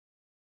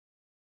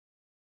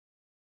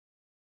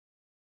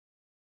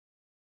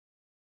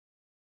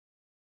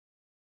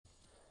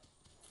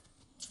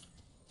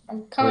I'm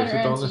Where coming is it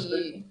around on to the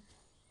stick? you.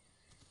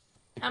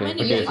 How Okay.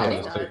 many Okay, of it's you on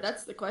have the died? stick.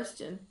 That's the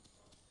question.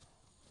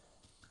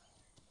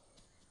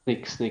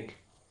 Sneak, sneak.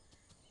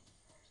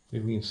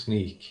 You mean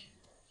sneak?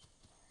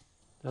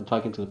 I'm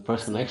talking to the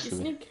person next Sneaky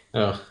to me. sneak.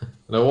 Oh,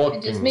 they're It is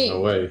walking me.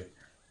 away.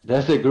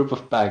 There's a group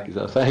of packies,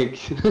 I think.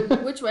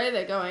 Which way are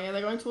they going? Are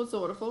they going towards the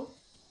waterfall?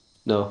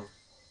 No.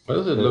 Why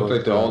does it They look want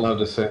like they to- all have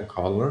the same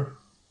color?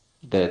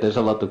 There's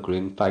a lot of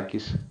green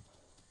packies.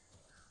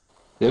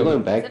 They're Yeah, going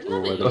but back Is that to where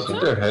another they doesn't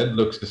Utah? came. their head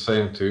looks the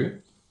same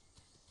too?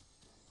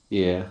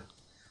 Yeah.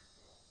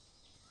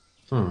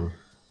 Hmm.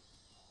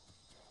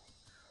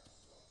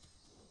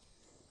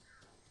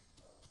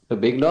 The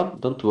big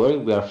knob, don't worry,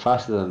 we are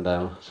faster than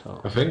them, so.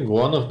 I think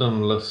one of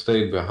them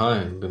stayed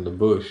behind in the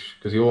bush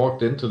because he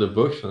walked into the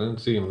bush and I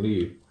didn't see him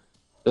leave.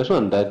 There's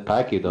one dead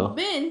packy though.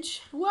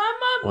 Bench? Why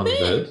am I One's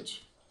dead?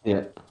 bench?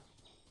 Yeah.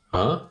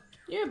 Huh?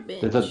 You're a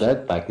bench. There's a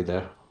dead packy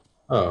there.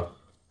 Oh.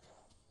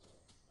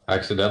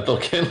 Accidental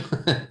kill.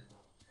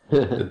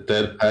 The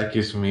dead pack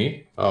is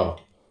me. Oh.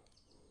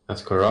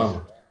 That's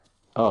Karama.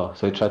 Oh,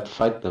 so he tried to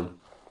fight them.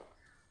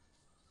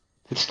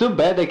 It's too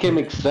bad they came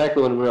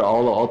exactly when we were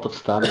all out of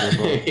stamina as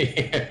well.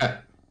 Yeah.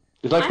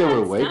 It's like I they had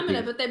were stamina,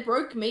 waiting. but they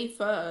broke me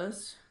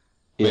first.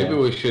 Yeah. Maybe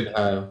we should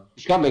have.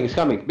 He's coming, he's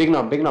coming. Big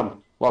knob, big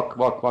knob. Walk,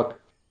 walk, walk.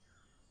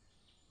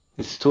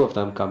 It's two of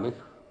them coming.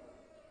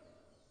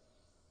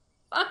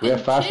 Fucking We are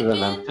faster than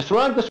them. chicken. Just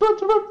run, just run,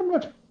 just run,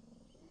 just run.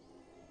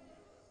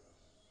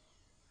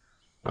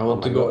 I want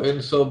Oh to my go God.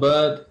 in so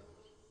bad.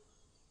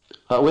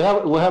 We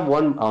have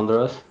one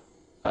under us.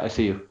 I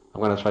see you.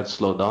 I'm gonna try to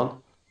slow down.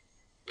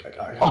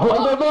 Oh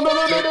no no no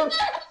no no no!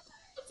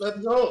 Let's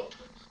go.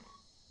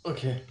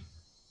 Okay.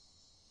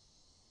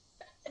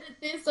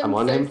 This, I'm I'm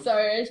on so him.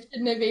 sorry. I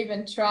shouldn't have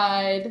even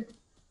tried.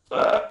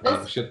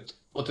 Oh shit.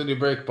 What did you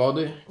break,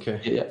 body?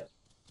 Okay. Yeah.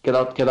 Get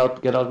out, get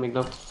out, get out, big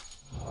knob.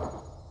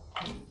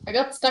 I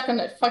got stuck on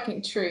that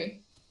fucking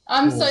tree.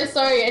 I'm so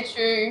sorry,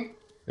 Etru.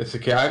 It's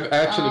okay. I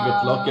actually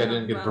got lucky I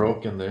didn't get wow.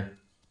 broken there.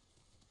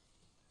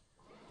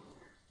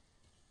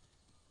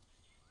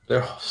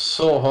 They're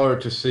so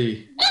hard to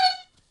see.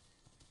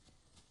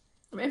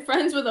 Am I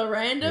friends with a You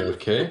random?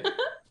 okay?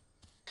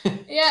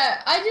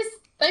 Yeah,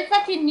 they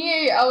fucking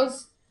knew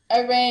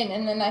I ran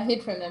and then I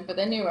hid from them, but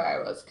they knew where I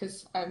was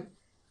because I'm.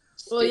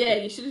 Well, yeah,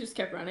 stupid. you should have just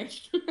kept running.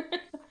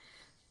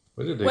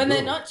 Where did they When go?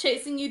 they're not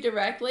chasing you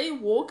directly,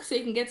 walk so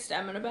you can get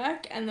stamina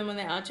back, and then when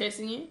they are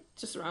chasing you,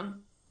 just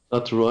run.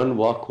 Not run,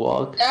 walk,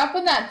 walk. They're up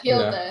on that hill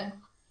Yeah. there,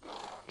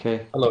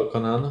 Okay. Hello,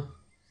 Kanana.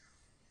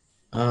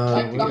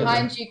 like We gotta-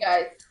 behind you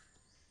guys.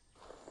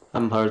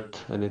 I'm hurt.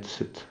 I need to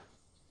sit.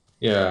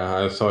 Yeah,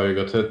 I saw you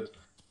got hit.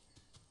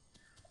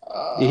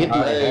 You hit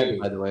my I- head,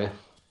 by the way.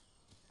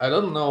 I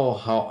don't know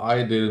how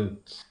I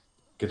didn't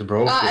get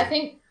broken.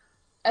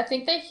 I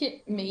think they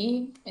hit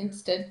me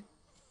instead.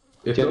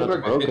 it You're looked not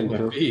like I hit broken, my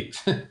too.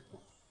 feet.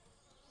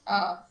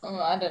 I don't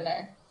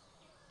know.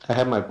 I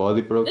have my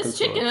body broken. This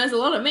so- chicken has a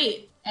lot of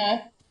meat.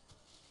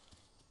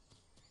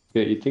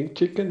 You're eating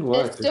chicken?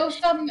 Why? There's still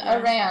some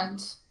Yeah.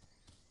 around.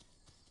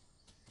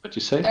 What'd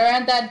you say?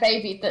 Around that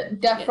baby, that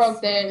Yes.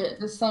 frog there.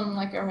 There's some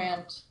like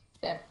around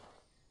there.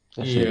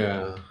 I see.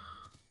 Yeah.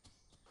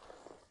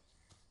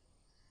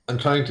 I'm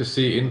trying to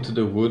see into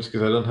the woods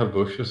because I don't have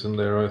bushes in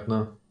there right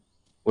now.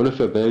 One of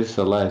your berries is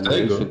alive.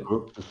 There is a Stego.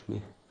 group with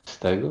me.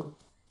 Stego?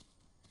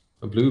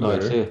 A Oh, I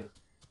blueberry. see.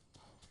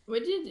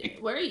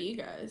 Where are you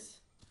guys?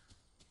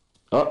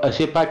 Oh, I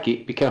see a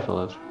packy. Be careful,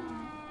 lads.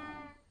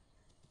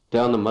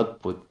 They're on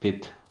the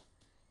pit.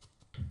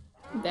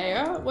 They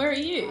are? Where are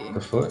you? The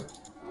fuck?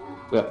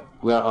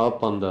 We are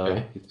up on the,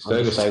 Okay. on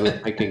the Stego. side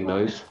with making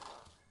noise.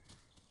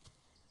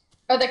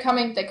 Oh, they're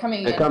coming. They're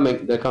coming They're in.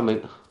 coming, they're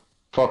coming.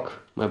 Fuck,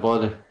 my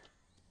body.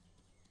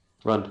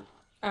 Run.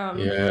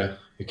 Yeah,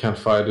 you can't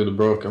fight with a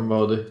broken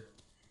body.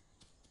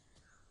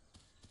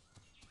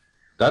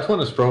 That one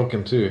is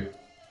broken too.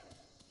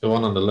 The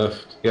one on the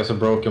left. He has a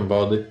broken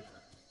body.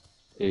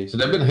 Okay. So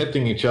they've been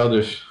hitting each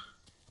other's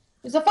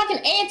There's a fucking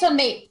ant on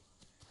me.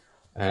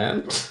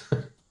 and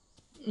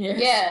Yes.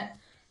 Yeah.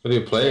 what are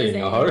you playing?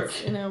 There's A hark?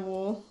 ants in a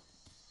wall.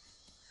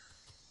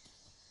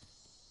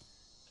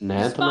 An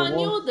ant on the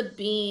wall? Spaniel the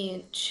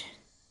bench.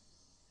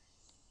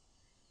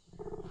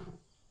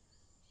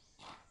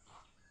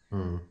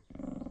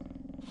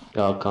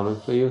 They're all coming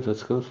for you,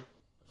 that's good.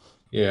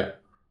 Yeah.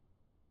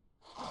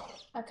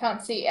 I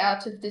can't see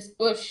out of this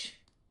bush.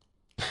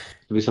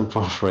 To be some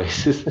proper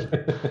races.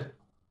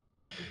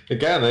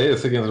 Again,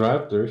 it's against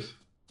raptors.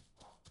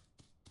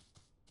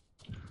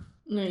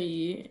 No,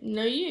 you.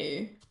 No,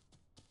 you.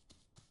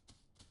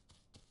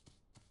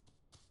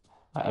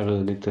 I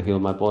really need to heal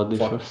my body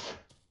Fuck. first.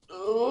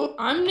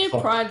 I'm near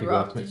Fuck, Pride you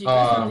Rock. got me. Did you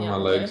guys Ah, on the my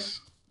other way?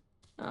 legs.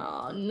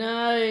 Oh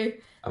no!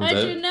 I'm How'd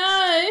dead. you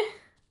know?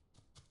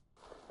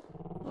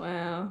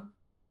 Wow.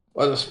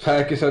 Why does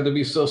Packers have to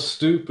be so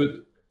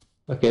stupid?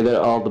 Okay,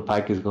 there all the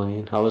pack is going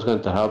in. I was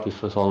going to help if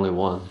it was only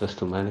one. There's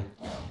too many.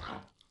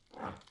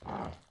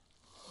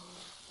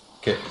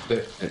 Okay,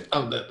 there.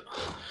 I'm dead.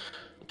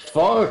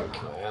 Fuck,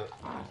 man.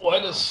 Why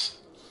does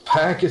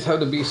Packers have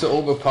to be so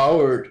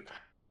overpowered?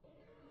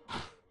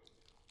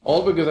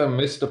 All because I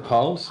missed the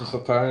pounce, since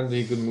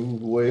apparently he could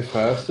move way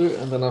faster,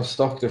 and then I'm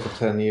stuck there for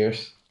 10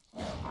 years.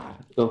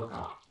 Go,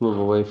 move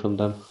away from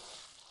them.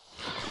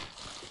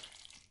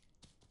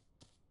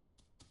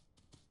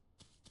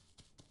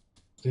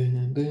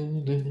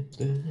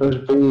 I was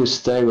bringing you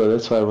stagger,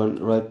 that's why I went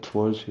right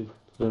towards you.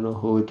 I don't know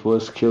who it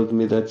was killed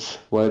me, that's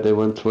why they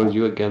went towards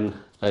you again.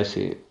 I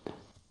see.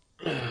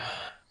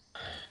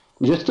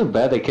 Just too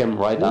bad they came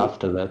right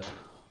after that.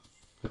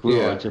 Like we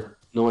were just,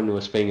 no one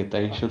was paying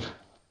attention.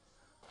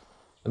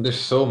 And there's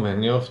so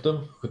many of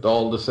them, with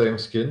all the same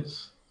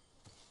skins.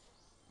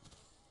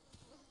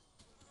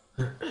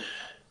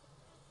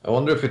 I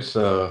wonder if it's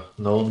a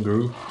known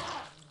group.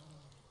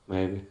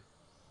 Maybe.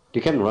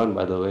 You can run,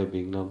 by the way,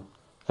 being numb.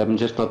 I'm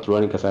just not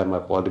running because I have my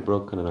body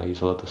broken and I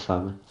use a lot of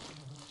salmon.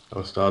 That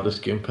was the other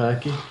skin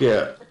packy?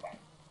 Yeah.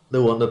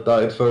 The one that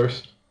died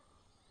first.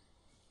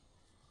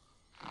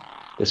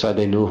 That's why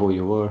they knew who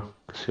you were,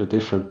 because you're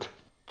different.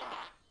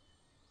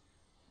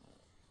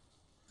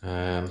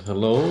 And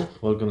hello,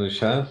 welcome to the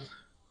chat.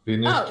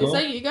 Venus Oh, is Club.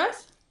 that you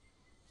guys?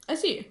 I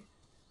see you.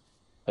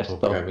 I Hope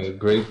stopped. you're having a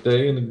great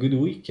day and a good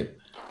weekend.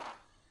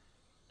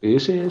 Do you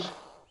see it?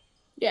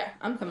 Yeah,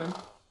 I'm coming.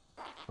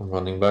 I'm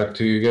running back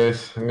to you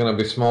guys. I'm gonna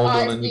be small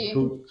I when I need see.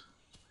 food.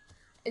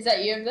 Is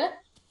that you over there?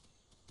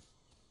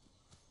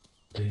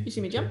 You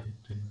see me jump?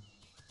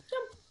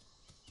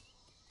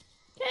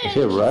 I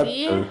see a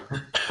raptor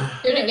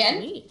Do it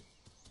again.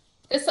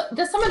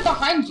 There's someone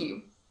behind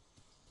you.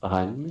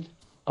 behind me.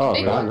 Oh,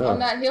 Big no, one no. on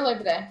that hill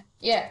over there.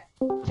 Yeah.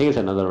 I think it's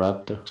another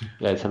raptor.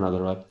 Yeah, it's another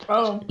raptor.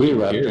 Oh. Three Here.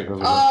 raptors over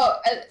there. Oh,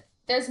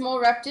 there's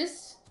more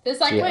raptors. There's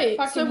like Yeah. Wait,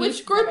 fucking so which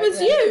heaps group over is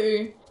there.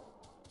 you?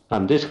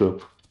 I'm this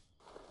group.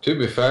 To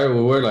be fair,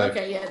 we were like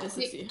Okay, yeah, this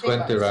is you. Big 20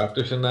 ones.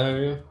 raptors in the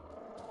area.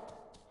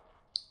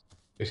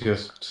 It's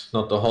just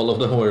not the whole of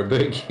them were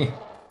big.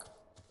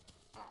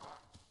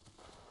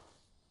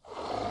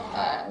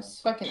 I was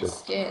fucking Shit.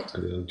 scared. I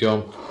didn't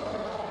jump.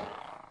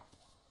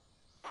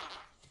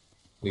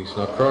 These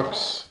no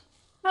crocs.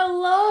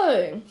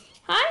 Hello.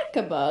 Hi,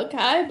 Kabug.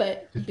 Hi,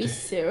 Be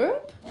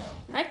Syrup.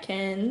 Hi,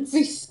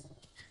 Kens.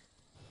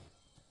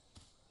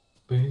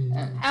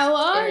 How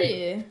are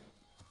you?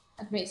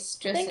 Had me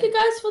stressing. Thank you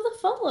guys for the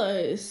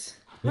follows.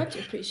 Much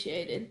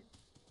appreciated.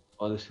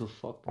 Oh, they still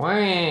fuck.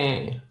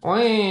 Wah, wah.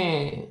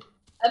 Is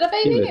that a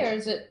baby Kill it. or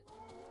is it?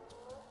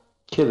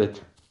 Kill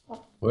it.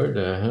 Where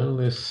the hell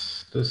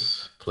is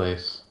this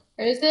place?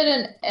 Or is it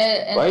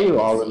an Why are you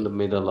all NPC? in the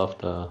middle of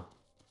the...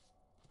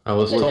 I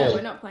was No, we're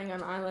told not playing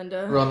on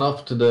Islander. run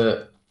up to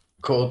the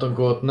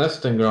quote-unquote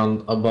nesting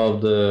ground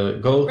above the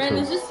goat. Ren,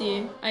 is this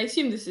you? I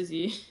assume this is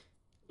you.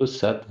 Who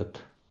said that?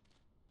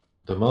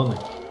 Demonic.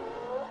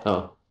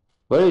 Oh.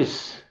 Where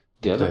is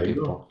the other There you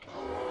people?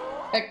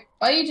 Like,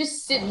 why are you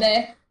just sitting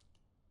there?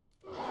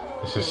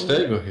 Is your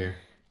stego here?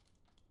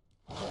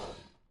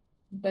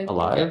 Baby?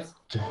 Alive?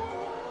 Huh?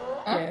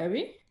 Yeah,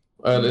 we?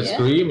 Well, it's Yeah.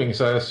 screaming,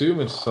 so I assume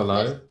it's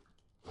alive.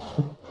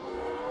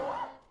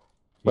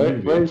 Where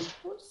You- is...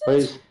 What's Where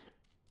that? is...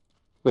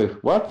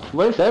 Wait, what?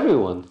 Where's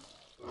everyone?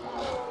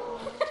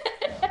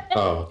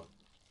 Oh,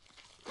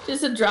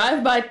 Just a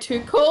drive-by to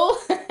call.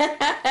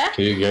 can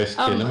you guys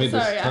killing me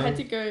sorry, this I had time?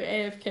 to go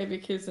AFK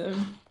because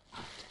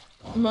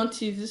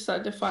Monty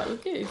decided to fight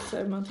with Goose,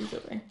 so Monty's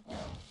away.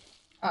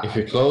 If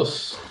you're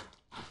close,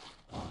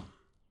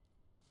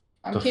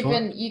 I'm the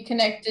keeping you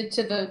connected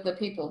to the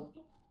people.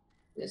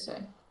 This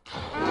way.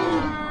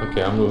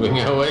 okay, I'm moving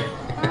away.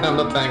 I'm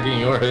not tanking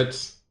your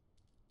hits.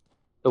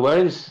 So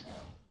where is...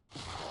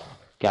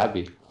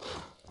 Gabby?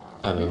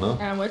 I don't know.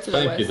 And we're to the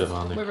Thank you, west.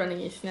 Demonic. We're running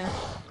east now.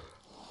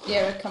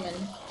 Yeah, we're coming.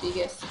 Do you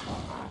guess?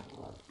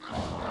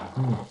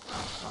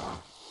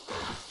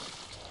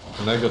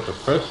 And I got the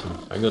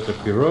present. I got the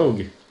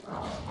pirogue.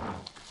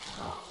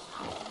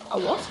 A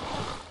what?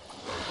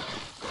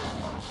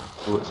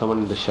 Someone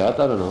in the chat?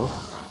 I don't know.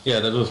 Yeah,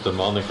 that was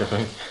demonic, I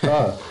think.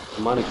 Oh,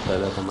 Monic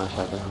said that on my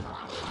chat.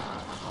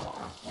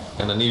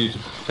 And I need you to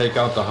take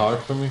out the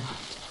heart for me,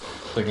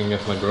 so I can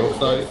get my growth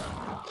diet.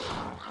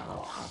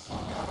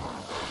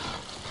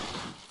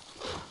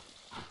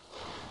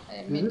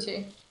 Me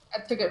too. I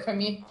took it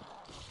from you.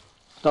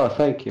 Oh,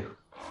 thank you.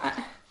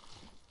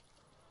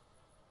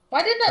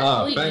 Why did that?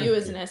 Ah, Leave thank you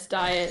as you. an S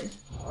diet.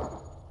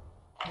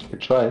 You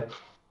try.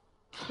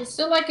 There's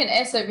still like an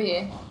S over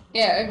here.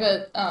 Yeah,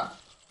 over. Oh.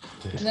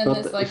 And then not-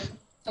 there's like it's-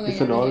 something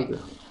It's an over order. here.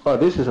 Oh,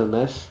 this is an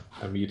S.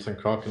 I'm eating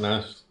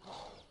crocodiles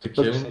to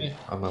kill me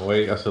on my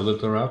way as a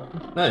little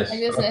raptor. Nice. Like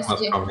there's an S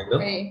Crocodile's here. coming then.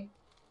 Right.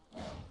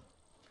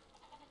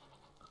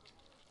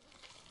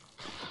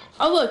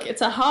 Oh look,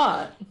 it's a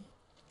heart.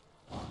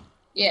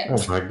 Yeah.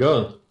 Oh my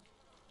god.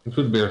 It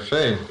would be a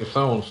shame if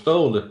someone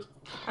stole it.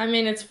 I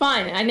mean, it's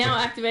fine. I now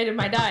activated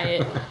my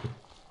diet.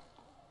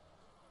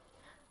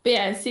 But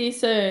yeah, see,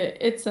 so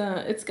it's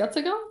guts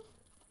are gone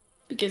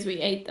because we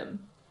ate them,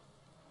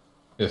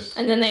 Yes.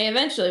 and then they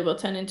eventually will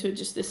turn into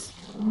just this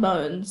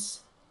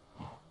bones,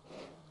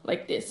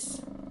 like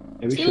this.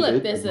 Maybe we See, should look,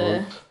 eat there's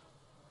the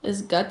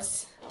there's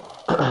guts.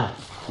 moans.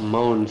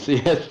 Moans.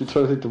 Yes, it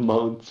turns into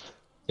moans.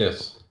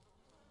 Yes.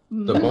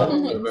 The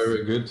bones are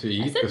very good to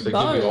eat said because they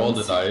give you all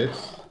the bones.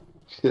 diets.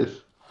 Yes.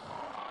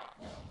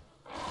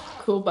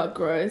 Cool but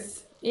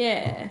gross.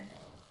 Yeah.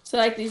 So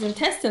like these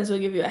intestines will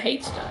give you a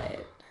H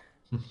diet.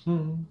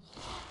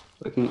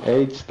 Fucking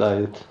AIDS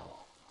diet.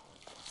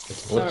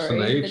 What's an Sorry,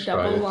 the H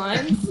double diet?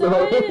 line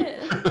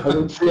diet. I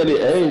don't see any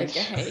It's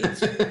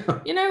AIDS. like a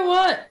H. You know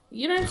what?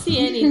 You don't see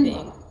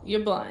anything.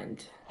 You're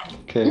blind.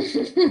 Okay.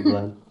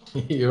 Blind.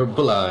 You're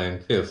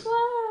blind, yes.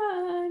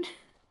 Blind.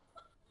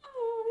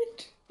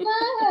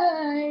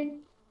 Bye.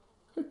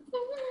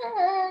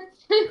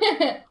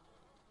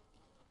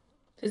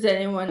 Does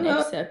anyone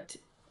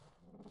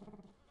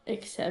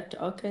except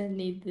Oka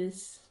need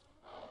this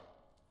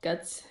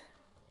guts?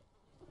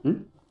 Hmm?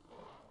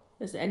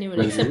 Does anyone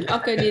Maybe. except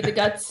Oka need the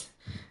guts?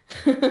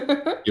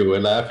 You were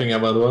laughing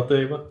about what,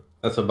 Eva?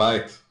 That's a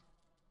bite.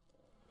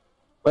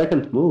 I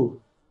can't move.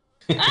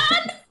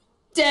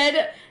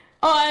 Dead.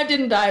 Oh, I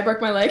didn't die. I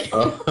broke my leg.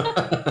 Oh.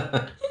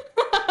 I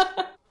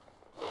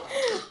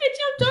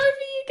jumped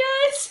over you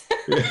guys.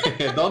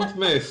 Don't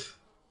miss.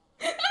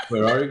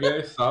 Where are you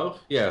guys? South?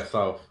 Yeah,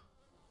 south.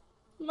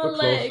 My We're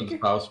close to the leg.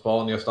 south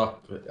spawn. You're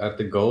stuck at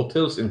the gold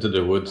hills into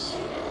the woods.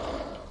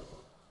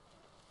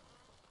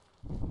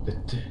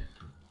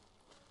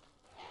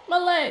 My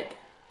leg.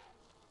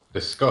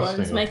 Disgusting.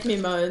 Moans make me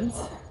moans.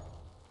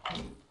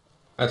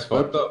 That's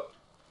fucked up.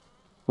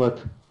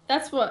 What?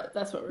 That's what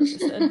Rufus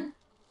said.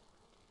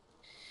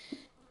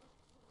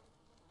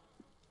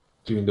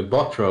 Doing the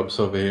butt rubs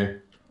over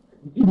here.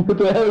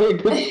 Very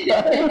good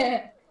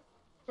time.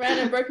 Ran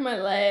and broke my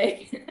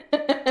leg.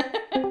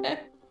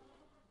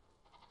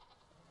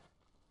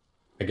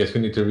 I guess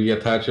we need to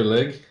reattach your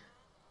leg.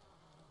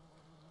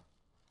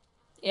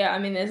 Yeah, I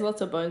mean, there's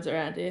lots of bones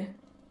around here.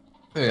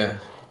 Yeah.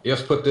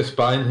 Just put this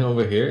spine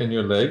over here in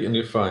your leg and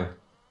you're fine.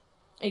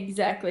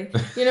 Exactly.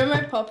 You know,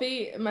 my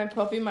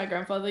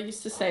grandfather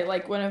used to say,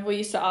 like, whenever we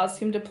used to ask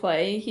him to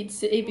play, he'd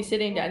be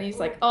sitting down, he's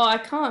like, oh, I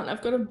can't,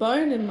 I've got a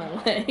bone in my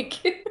leg.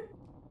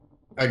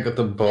 I got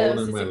the That bone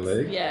was in my his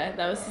leg. Yeah,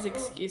 that was his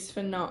excuse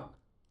for not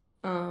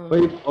What are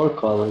you for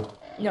calling?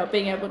 not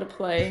being able to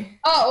play.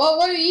 Oh, well,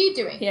 what are you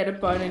doing? He had a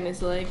bone in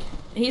his leg.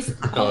 He's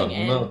calling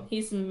in. no.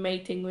 He's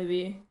mating with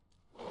you.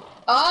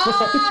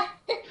 Ah!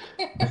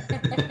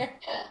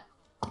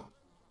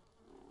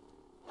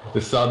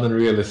 The sudden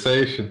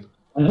realization.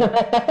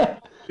 I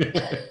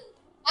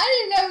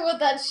didn't know what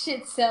that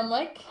shit sound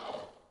like.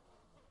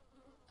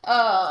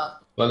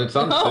 Well, it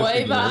sounds Oh, different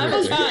Ava, than I'm a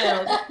everything.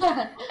 child.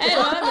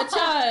 Ava, I'm a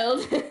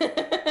child.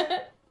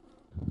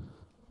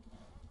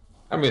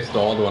 I missed the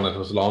old one. It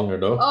was longer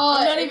though. Oh,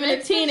 I'm not it even a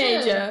makes such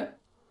teenager.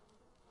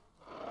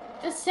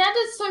 The sound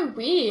is so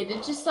weird.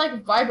 It just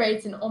like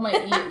vibrates in all my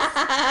ears.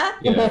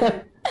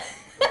 Yeah.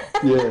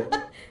 Yeah.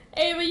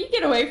 Ava, you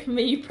get away from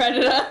me, you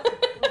predator.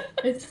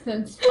 It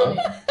sounds funny.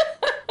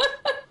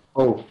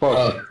 Oh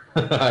fuck.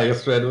 Oh, I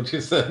just read what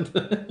you said.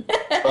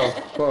 Oh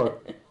fuck.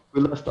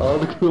 We lost all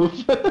the group.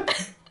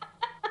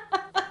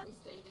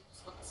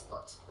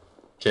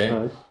 Okay.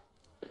 Alright.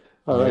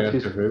 We're Alright, at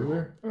she's, the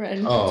river.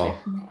 Right. Oh.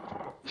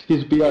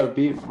 she's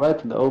BRB right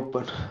in the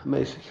open.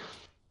 Amazing.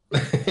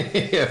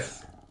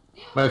 Yes.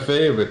 My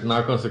favorite.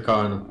 Now comes the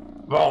corner.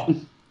 Wow.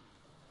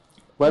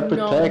 Why No,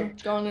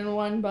 protect? gone in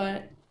one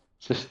bite.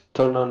 Just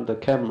turn on the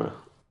camera.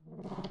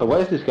 Oh, why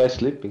is this guy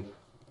sleeping?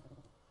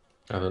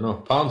 I don't know.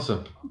 Pounce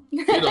him.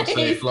 You don't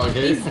say plug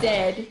in. He's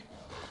dead.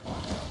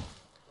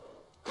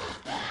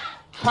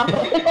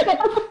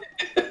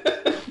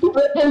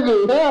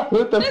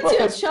 What the That's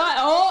your fuck? child.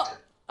 Oh,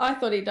 I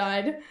thought he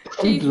died.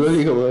 He's Jesus.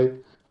 running away.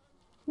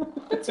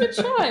 That's your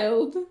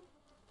child.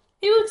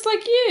 He looks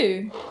like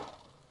you.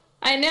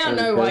 I now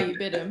know why you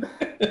bit him.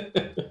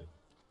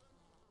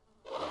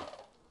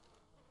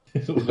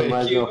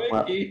 Reminds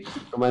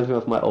me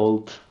of my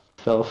old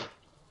self.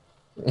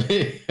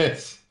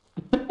 Yes.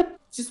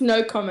 Just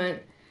no comment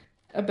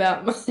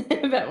about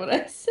about what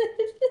I said.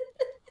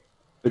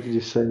 What did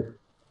you say?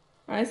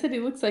 I said he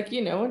looks like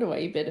you. No wonder why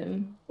you bit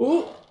him.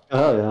 Ooh.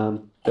 Oh yeah,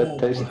 that Oh,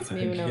 tastes. It's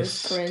me when I was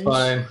Yes, cringe.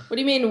 fine. What do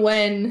you mean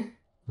when?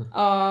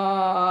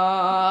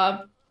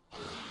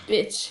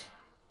 Bitch.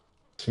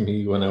 It's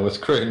me when I was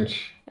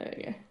cringe. There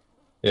we go.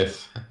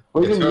 Yes.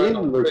 What do you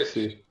Eternal mean, cringe.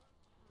 Luxie?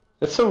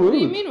 That's so What do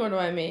you rude. mean? What do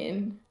I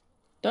mean?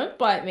 Don't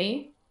bite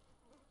me.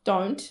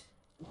 Don't.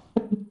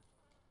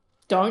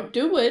 Don't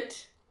do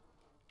it.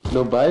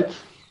 No bite?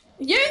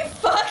 You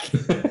fuck.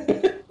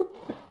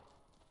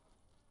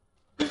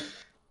 Who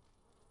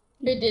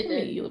did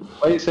it? You-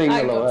 Why are you saying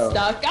I got LOL?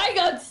 stuck. I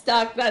got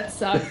stuck. That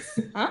sucks.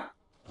 Huh?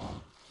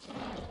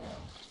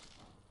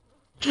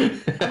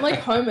 I'm like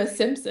Homer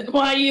Simpson.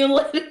 Why are you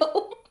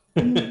little?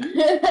 Why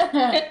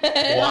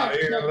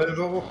you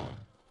little?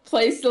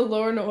 Plays the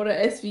Law and Order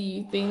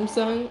SVU theme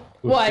song.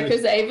 Who's Why? this?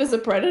 Because Ava's a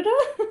predator?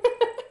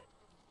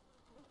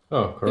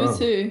 Oh, Who's Karama.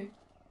 who?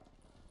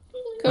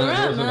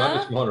 There was another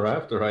Karama. smaller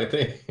after, I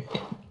think.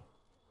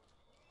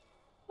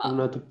 I'm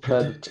not a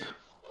predator.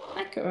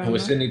 Hi, We Karama.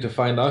 still need to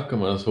find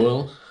Akuma as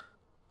well.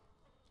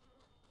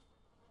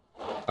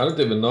 I don't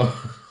even know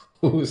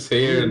who's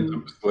here and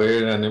who's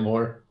where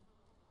anymore.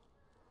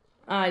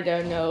 I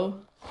don't know.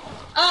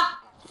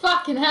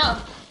 Fucking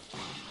hell.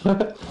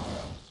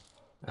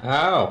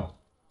 Ow!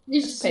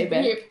 You should be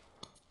Payback. here.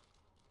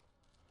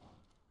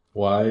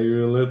 Why are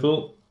you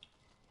little?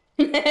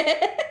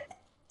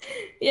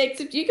 Yeah,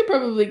 except you could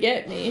probably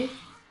get me.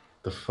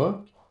 The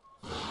fuck?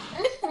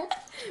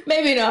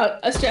 Maybe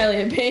not.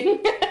 Australian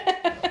ping.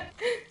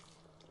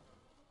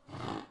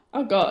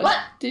 Oh god. What?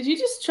 Did you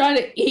just try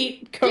to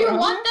eat Do you Corona?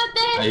 want that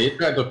there? He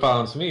tried to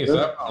pounce me, so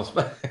I bounced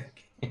back.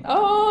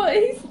 Oh,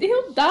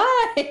 he'll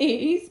die.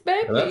 He's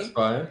baby. That's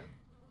fine.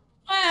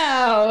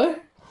 Wow.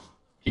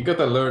 You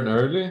gotta learn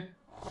early.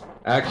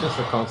 Actions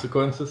are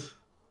consequences.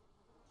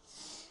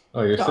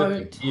 Oh, you're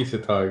setting Don't. easy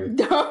target.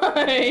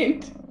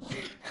 Don't.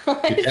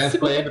 I can't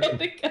play swear it.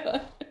 to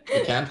God.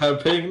 You can't have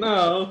ping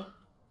now.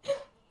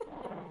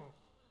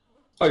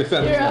 Oh, you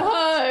sent You're a it.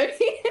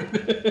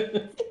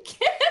 hoe.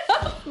 Get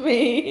off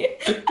me.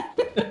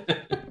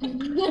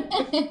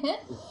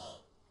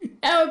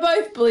 And we're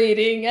both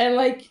bleeding and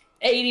like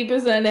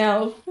 80%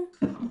 health.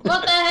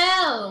 What the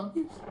hell?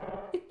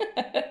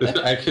 There's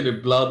actually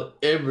blood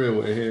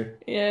everywhere here.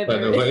 Yeah, By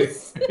there the way.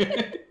 is.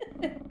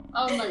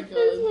 Oh my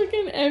There's god.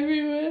 fucking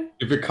everywhere.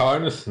 If your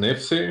car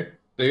sniffs here,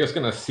 they're just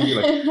gonna see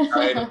like a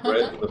giant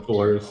red in the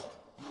forest.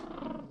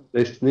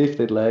 They sniffed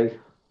it like.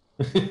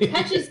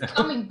 Patchy's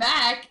coming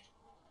back.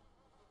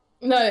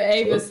 No,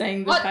 Ava's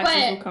saying the What, patches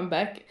where? will come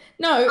back.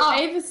 No, Oh.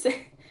 Ava's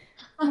saying.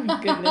 Oh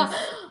my goodness.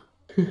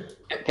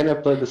 Can I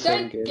play the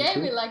same Don't game? game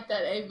too? me like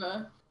that,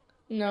 Ava.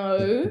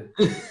 No.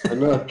 I'm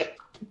not.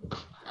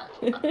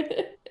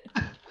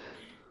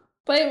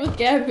 Play it with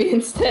Gabby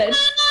instead.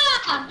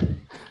 Ah!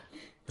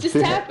 Just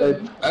tap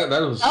him.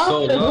 That was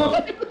Oh. so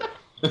loud.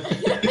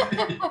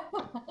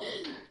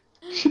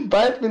 She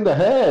bite me in the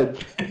head.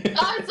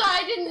 I'm sorry,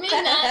 I didn't mean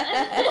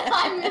that.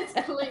 I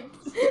misclicked.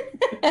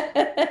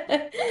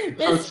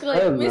 Misclick,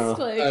 sad now.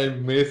 misclick. I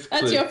missed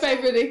That's your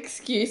favorite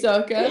excuse,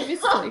 Oka.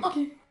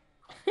 Misclick.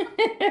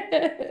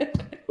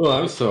 Oh,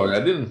 I'm sorry. I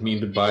didn't mean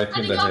to bite in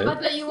Cutting the off, I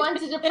head. thought you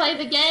wanted to play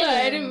the game. Sorry,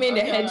 I didn't mean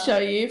to Okay.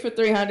 headshot you for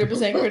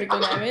 300% critical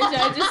damage.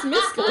 I just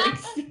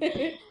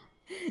misclicked.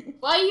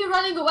 Why are you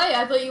running away?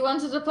 I thought you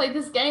wanted to play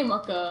this game,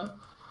 Oka.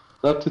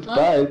 Not to Huh?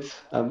 bite.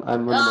 I'm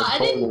on No, my I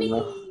didn't corner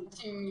now. mean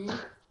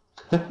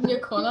to. In your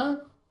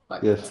corner?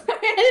 Fuck. Yes.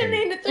 I didn't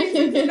mean to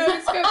 360 no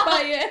scope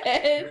by your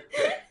head.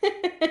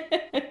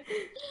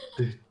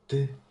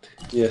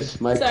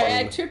 Yes, my Sorry, I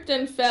corner. tripped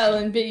and fell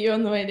and bit you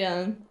on the way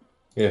down.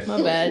 Yes.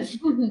 My bad.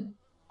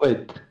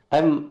 Wait,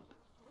 I'm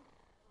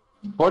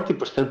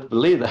 40%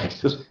 bleed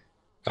actually.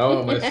 How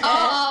am I?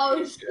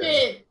 Oh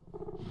shit!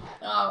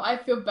 Oh, I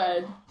feel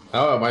bad.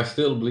 How am I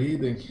still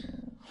bleeding?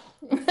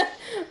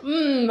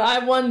 I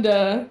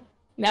wonder.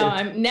 Now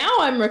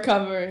I'm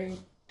recovering.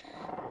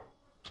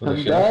 What I'm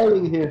the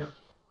dying here.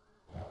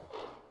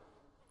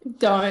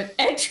 Don't.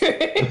 Andrew.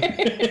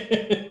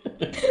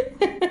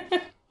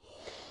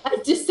 I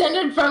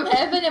descended from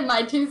heaven and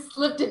my tooth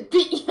slipped and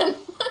bit you in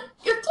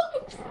your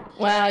tongue.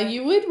 Wow,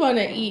 you would want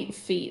to eat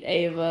feet,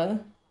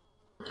 Ava.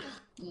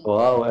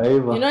 Wow, Ava.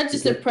 You're not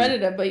just a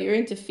predator, but you're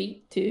into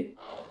feet too.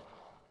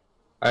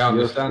 I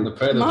understand the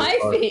predator My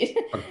part, feet.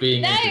 but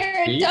being Now into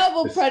you're a feet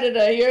double is-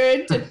 predator. You're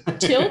into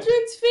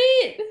children's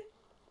feet.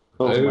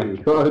 Oh my Oh.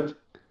 god.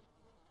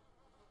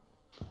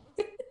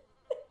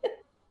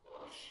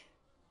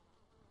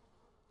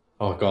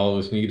 Oh, I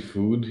always need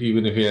food,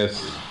 even if he has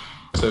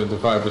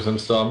 75%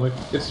 stomach.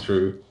 It's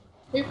true.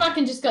 We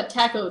fucking just got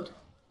tackled.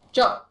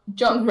 Drop.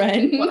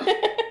 Ren.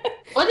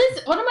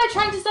 What am I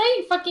trying to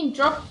say? Fucking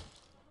drop.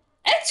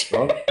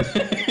 Andrew.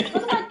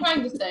 What am I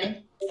trying to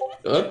say?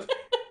 What?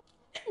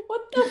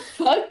 What the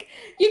fuck?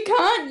 You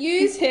can't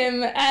use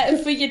him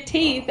for your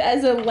teeth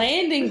as a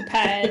landing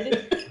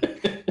pad.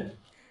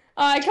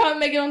 Oh, I can't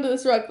make it onto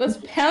this rock. Let's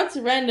pounce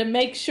Ren to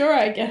make sure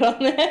I get on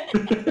there.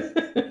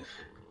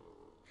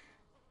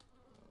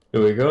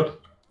 Here we go.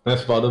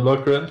 Nice body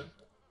block, Ren.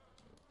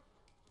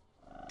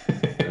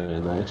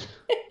 Very nice.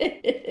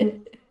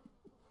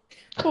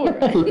 Poor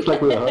Ren. Looks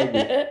like we're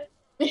hugging.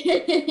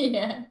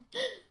 Yeah.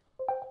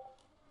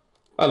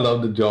 I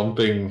love the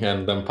jumping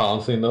and then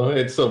pouncing though.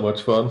 It's so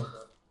much fun.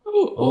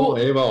 Ooh, Oh, ooh.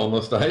 Ava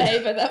almost died.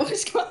 Ava, that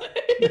was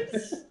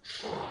close.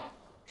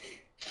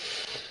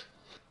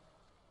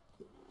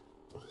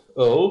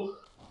 Oh.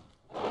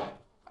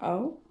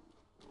 Oh.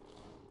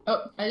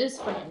 Oh, I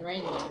just fucking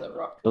ran into the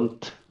rock.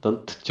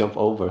 Don't jump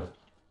over.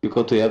 You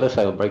go to the other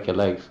side, I'll break your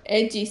legs.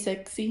 Edgy,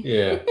 sexy.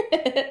 Yeah.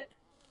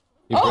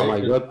 You Oh Oh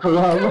break my it.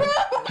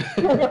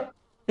 god.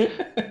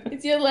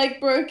 Is your leg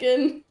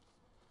broken?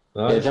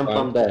 No, Yeah, it's jump fine.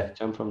 from there.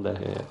 Jump from there.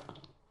 Yeah.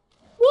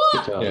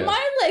 What? Good job. Yeah.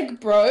 My leg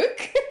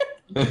broke.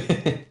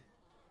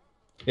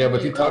 Yeah,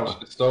 but he touched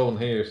the stone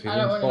here, so he I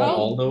don't didn't wanna fall know.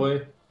 all the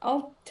way.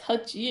 I'll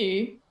touch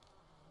you.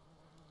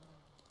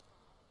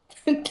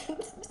 Don't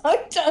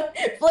touch.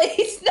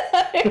 Please,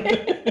 no.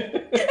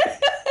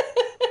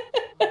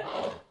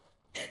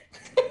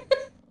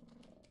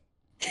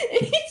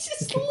 He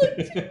just looked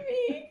at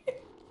me.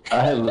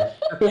 I'm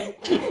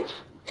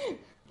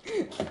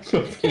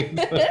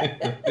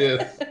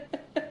Yes.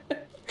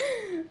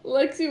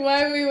 Lexi,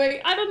 why are we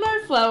awake? I don't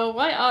know, Flower.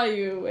 Why are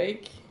you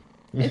awake?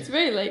 It's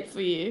very late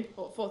for you.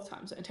 Or fourth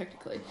time zone,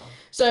 technically.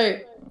 So,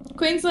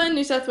 Queensland,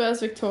 New South Wales,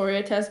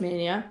 Victoria,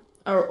 Tasmania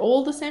are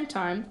all the same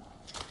time.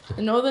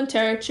 The Northern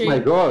Territory My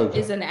God.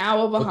 is an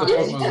hour What the fuck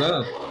behind. was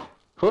that?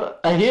 What?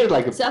 I hear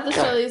like a. South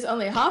Australia is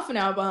only half an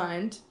hour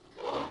behind.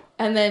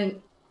 And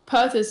then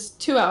Perth is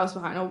 2 hours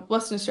behind, or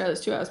Western Australia is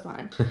 2 hours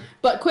behind.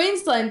 But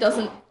Queensland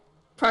doesn't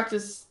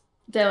practice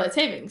daylight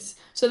savings.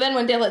 So then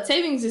when daylight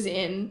savings is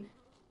in,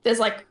 there's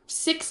like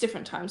 6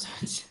 different time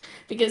zones.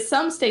 Because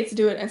some states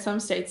do it and some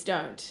states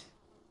don't.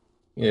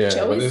 Yeah, but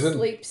Joey isn't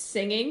sleeps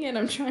singing and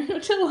I'm trying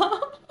not to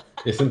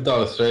laugh.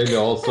 Australia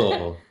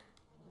also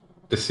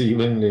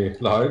deceivingly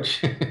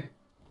large?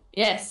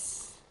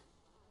 Yes.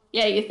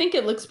 Yeah, you think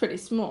it looks pretty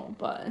small,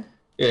 but...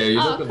 Yeah, you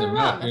Oh, look at the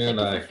map Karama, and you're thank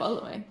you like, for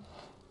following.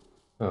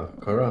 oh,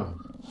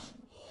 Karam.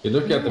 You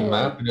look at the Yeah.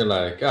 map and you're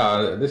like,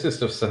 this is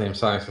the same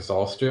size as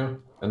Austria.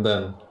 And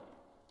then...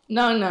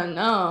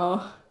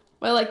 No.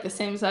 We're like the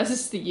same size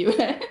as the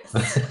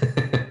US.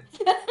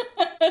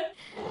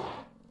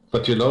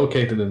 But you're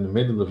located in the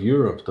middle of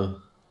Europe, though.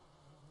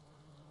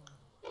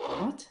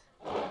 What?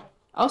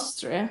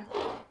 Austria?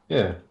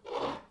 Yeah.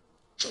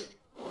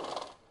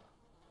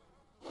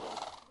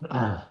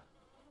 I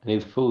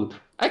need food.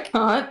 I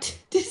can't.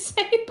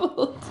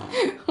 Disabled.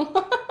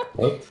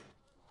 What?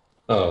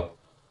 Oh.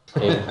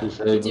 Aim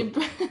Did you...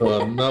 disabled.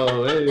 Oh,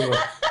 no, hey,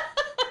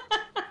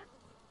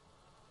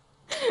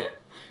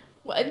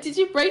 What? Did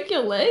you break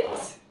your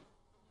legs?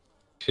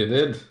 she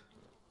did.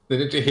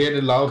 Didn't you hear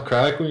the loud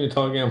crack when you're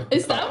talking about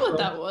Is that what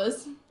that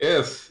was?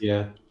 Yes.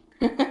 Yeah.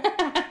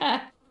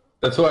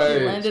 That's why You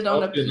I landed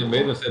on stopped a you in the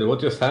middle and said, what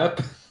just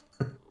happened?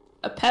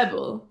 A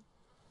pebble.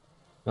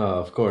 Oh,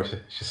 of course.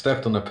 She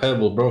stepped on a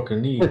pebble, broke her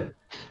knee.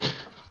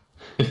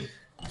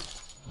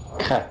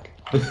 Crack.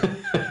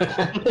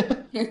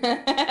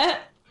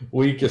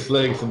 Weakest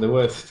legs in the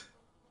West.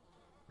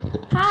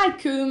 Hi,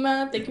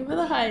 Kuma. Thank you for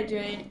the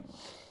hydrate.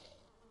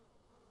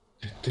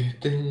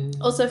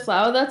 Also,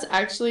 Flower, that's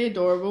actually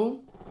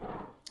adorable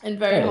and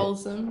very Hey.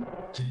 wholesome.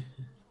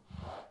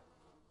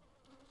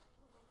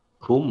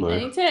 I Kummer.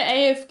 need to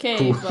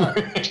AFK,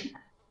 but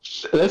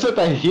That's what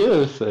I hear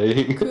her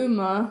saying.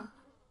 Kuma.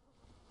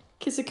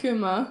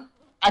 Kisakuma.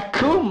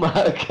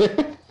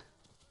 Akuma.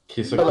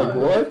 Kiss Like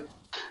what?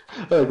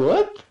 Like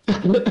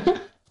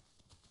what?